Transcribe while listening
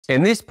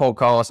In this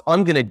podcast,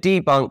 I'm going to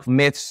debunk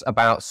myths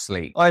about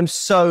sleep. I'm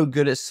so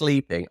good at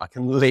sleeping, I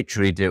can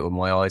literally do it with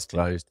my eyes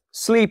closed.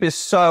 Sleep is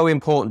so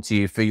important to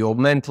you for your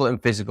mental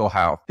and physical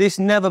health. This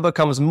never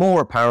becomes more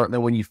apparent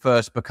than when you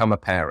first become a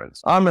parent.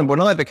 I remember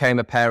when I became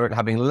a parent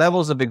having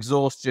levels of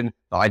exhaustion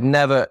that I'd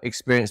never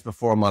experienced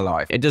before in my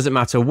life. It doesn't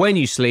matter when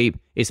you sleep,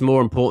 it's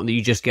more important that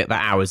you just get the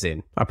hours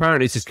in.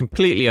 Apparently this is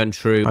completely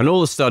untrue, and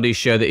all the studies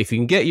show that if you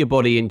can get your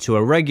body into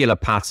a regular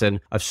pattern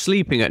of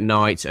sleeping at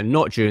night and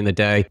not during the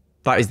day,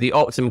 that is the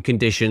optimum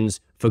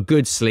conditions for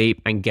good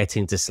sleep and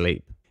getting to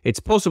sleep. It's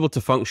possible to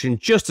function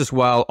just as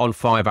well on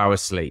 5 hours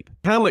sleep.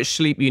 How much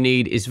sleep you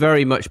need is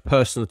very much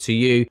personal to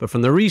you, but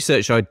from the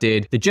research I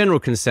did, the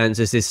general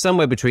consensus is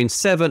somewhere between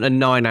 7 and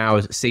 9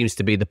 hours seems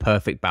to be the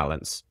perfect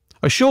balance.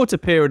 A shorter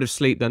period of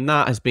sleep than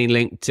that has been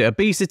linked to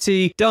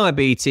obesity,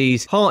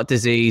 diabetes, heart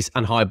disease,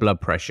 and high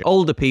blood pressure.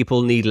 Older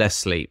people need less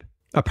sleep.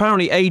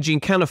 Apparently, aging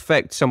can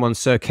affect someone's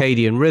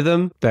circadian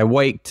rhythm, their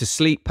wake to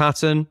sleep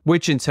pattern,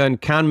 which in turn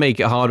can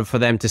make it harder for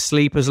them to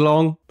sleep as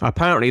long.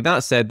 Apparently, that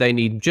said, they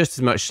need just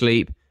as much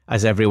sleep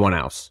as everyone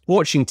else.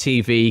 Watching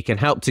TV can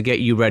help to get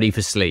you ready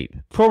for sleep.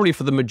 Probably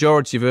for the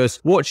majority of us,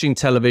 watching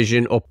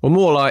television or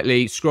more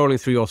likely scrolling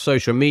through your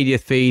social media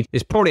feed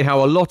is probably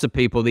how a lot of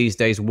people these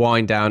days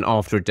wind down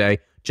after a day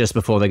just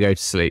before they go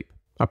to sleep.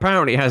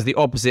 Apparently it has the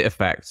opposite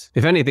effect.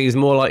 If anything, it's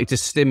more likely to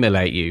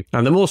stimulate you.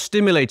 And the more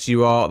stimulated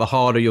you are, the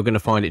harder you're going to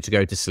find it to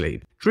go to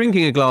sleep.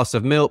 Drinking a glass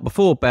of milk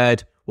before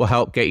bed will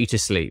help get you to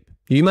sleep.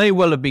 You may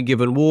well have been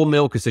given warm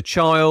milk as a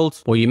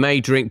child, or you may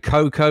drink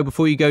cocoa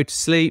before you go to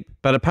sleep,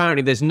 but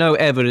apparently there's no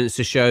evidence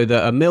to show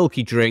that a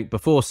milky drink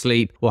before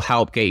sleep will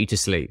help get you to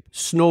sleep.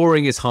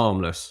 Snoring is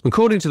harmless.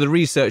 According to the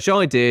research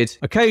I did,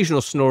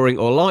 occasional snoring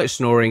or light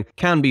snoring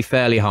can be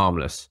fairly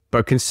harmless,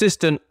 but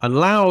consistent and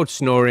loud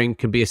snoring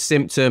can be a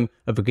symptom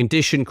of a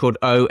condition called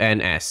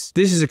ONS.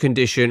 This is a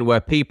condition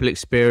where people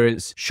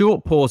experience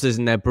short pauses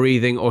in their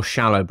breathing or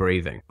shallow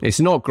breathing. It's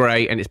not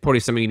great, and it's probably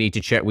something you need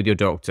to check with your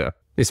doctor.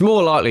 It's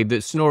more likely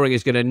that snoring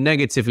is going to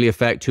negatively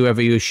affect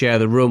whoever you share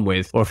the room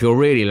with, or if you're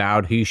really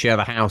loud, who you share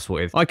the house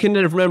with. I can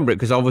never remember it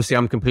because obviously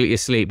I'm completely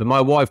asleep, but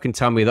my wife can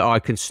tell me that I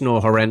can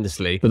snore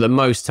horrendously, but that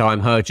most time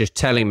her just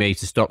telling me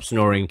to stop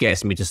snoring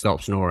gets me to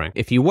stop snoring.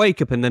 If you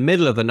wake up in the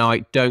middle of the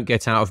night, don't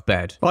get out of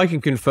bed. I can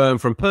confirm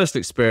from personal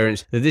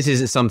experience that this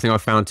isn't something I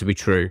found to be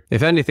true.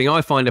 If anything,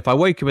 I find if I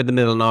wake up in the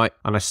middle of the night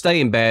and I stay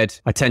in bed,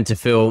 I tend to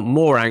feel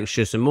more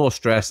anxious and more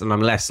stressed, and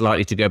I'm less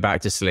likely to go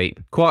back to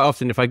sleep. Quite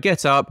often, if I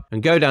get up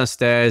and go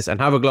downstairs and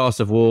have a glass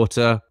of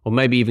water, or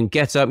maybe even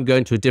get up and go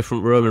into a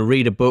different room and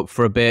read a book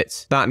for a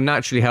bit, that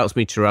naturally helps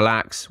me to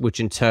relax, which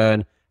in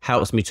turn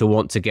helps me to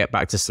want to get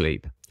back to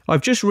sleep.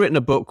 I've just written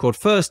a book called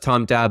First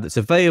Time Dad that's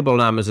available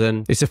on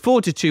Amazon. It's a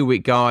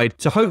 42-week guide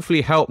to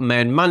hopefully help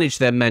men manage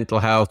their mental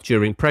health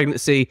during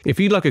pregnancy. If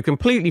you'd like a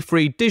completely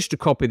free digital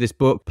copy of this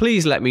book,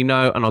 please let me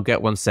know and I'll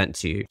get one sent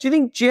to you. Do you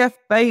think Jeff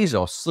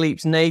Bezos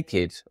sleeps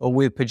naked or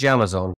with pajamas on?